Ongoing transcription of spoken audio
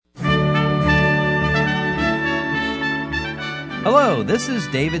Hello, this is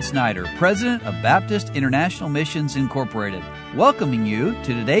David Snyder, President of Baptist International Missions Incorporated, welcoming you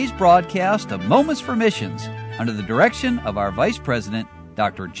to today's broadcast of Moments for Missions under the direction of our Vice President,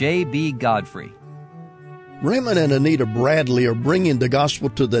 Dr. J.B. Godfrey. Raymond and Anita Bradley are bringing the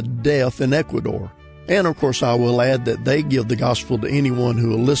gospel to the deaf in Ecuador. And, of course, I will add that they give the gospel to anyone who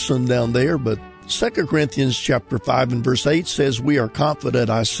will listen down there. But 2 Corinthians chapter 5 and verse 8 says, "We are confident,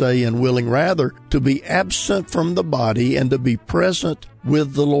 I say, and willing rather to be absent from the body and to be present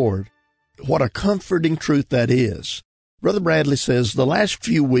with the Lord." What a comforting truth that is. Brother Bradley says the last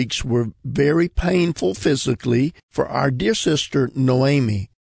few weeks were very painful physically for our dear sister Noemi.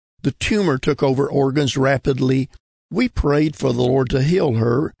 The tumor took over organs rapidly. We prayed for the Lord to heal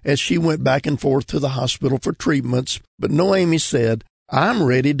her as she went back and forth to the hospital for treatments, but Noemi said, "I'm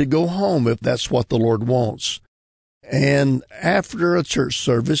ready to go home if that's what the Lord wants." And after a church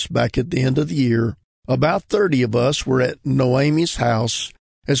service back at the end of the year, about 30 of us were at Noemi's house.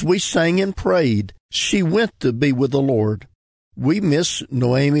 As we sang and prayed, she went to be with the Lord. We miss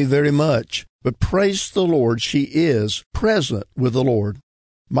Noemi very much, but praise the Lord, she is present with the Lord.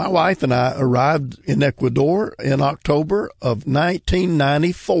 My wife and I arrived in Ecuador in October of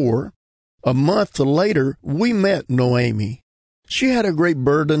 1994. A month later, we met Noemi. She had a great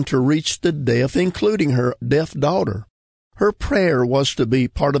burden to reach the deaf, including her deaf daughter. Her prayer was to be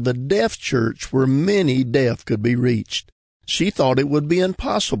part of a deaf church where many deaf could be reached. She thought it would be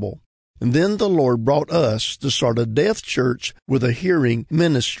impossible. And then the Lord brought us to start a deaf church with a hearing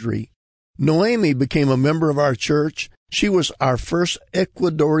ministry. Noemi became a member of our church. She was our first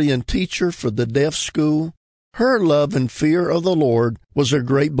Ecuadorian teacher for the deaf school. Her love and fear of the Lord was a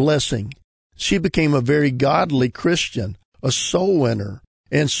great blessing. She became a very godly Christian, a soul winner,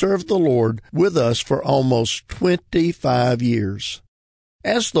 and served the Lord with us for almost 25 years.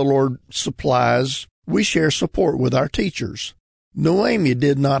 As the Lord supplies, we share support with our teachers. Noemi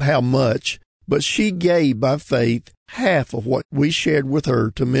did not have much, but she gave by faith half of what we shared with her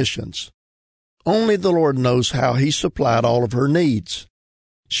to missions. Only the Lord knows how He supplied all of her needs.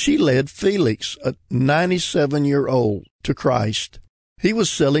 She led Felix, a 97-year-old, to Christ. He was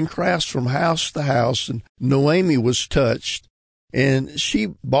selling crafts from house to house, and Noemi was touched, and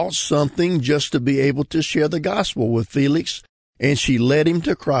she bought something just to be able to share the gospel with Felix, and she led him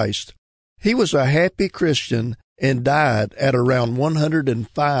to Christ. He was a happy Christian and died at around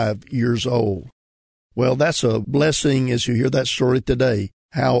 105 years old. Well, that's a blessing as you hear that story today,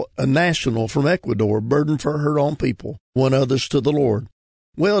 how a national from Ecuador, burdened for her own people, won others to the Lord.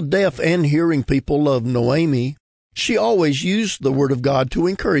 Well, deaf and hearing people love Noemi. She always used the Word of God to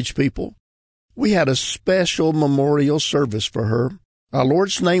encourage people. We had a special memorial service for her. Our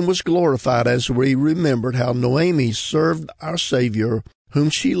Lord's name was glorified as we remembered how Noemi served our Savior, whom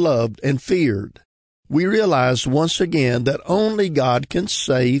she loved and feared. We realized once again that only God can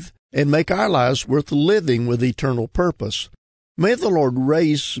save and make our lives worth living with eternal purpose. May the Lord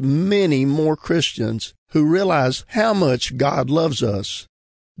raise many more Christians who realize how much God loves us.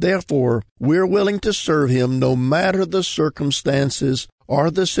 Therefore, we're willing to serve Him no matter the circumstances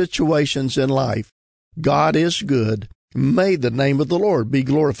or the situations in life. God is good. May the name of the Lord be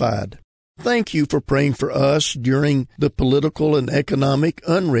glorified. Thank you for praying for us during the political and economic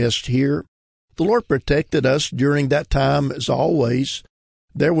unrest here. The Lord protected us during that time as always.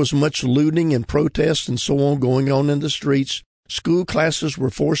 There was much looting and protests and so on going on in the streets. School classes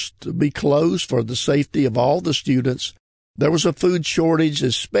were forced to be closed for the safety of all the students. There was a food shortage,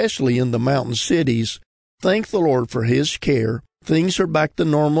 especially in the mountain cities. Thank the Lord for His care. Things are back to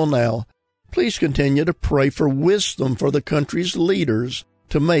normal now. Please continue to pray for wisdom for the country's leaders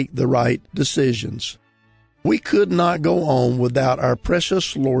to make the right decisions. We could not go on without our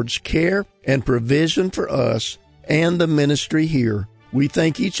precious Lord's care and provision for us and the ministry here. We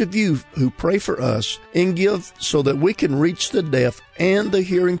thank each of you who pray for us and give so that we can reach the deaf and the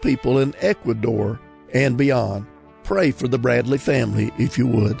hearing people in Ecuador and beyond. Pray for the Bradley family, if you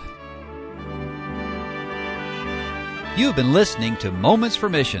would. You've been listening to Moments for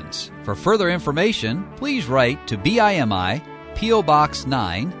Missions. For further information, please write to BIMI, P.O. Box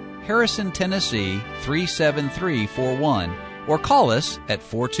 9, Harrison, Tennessee 37341, or call us at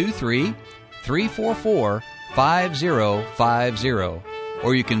 423-344-5050,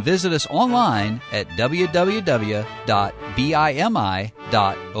 or you can visit us online at www.bimi.org.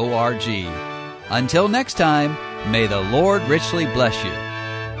 Until next time, may the Lord richly bless you.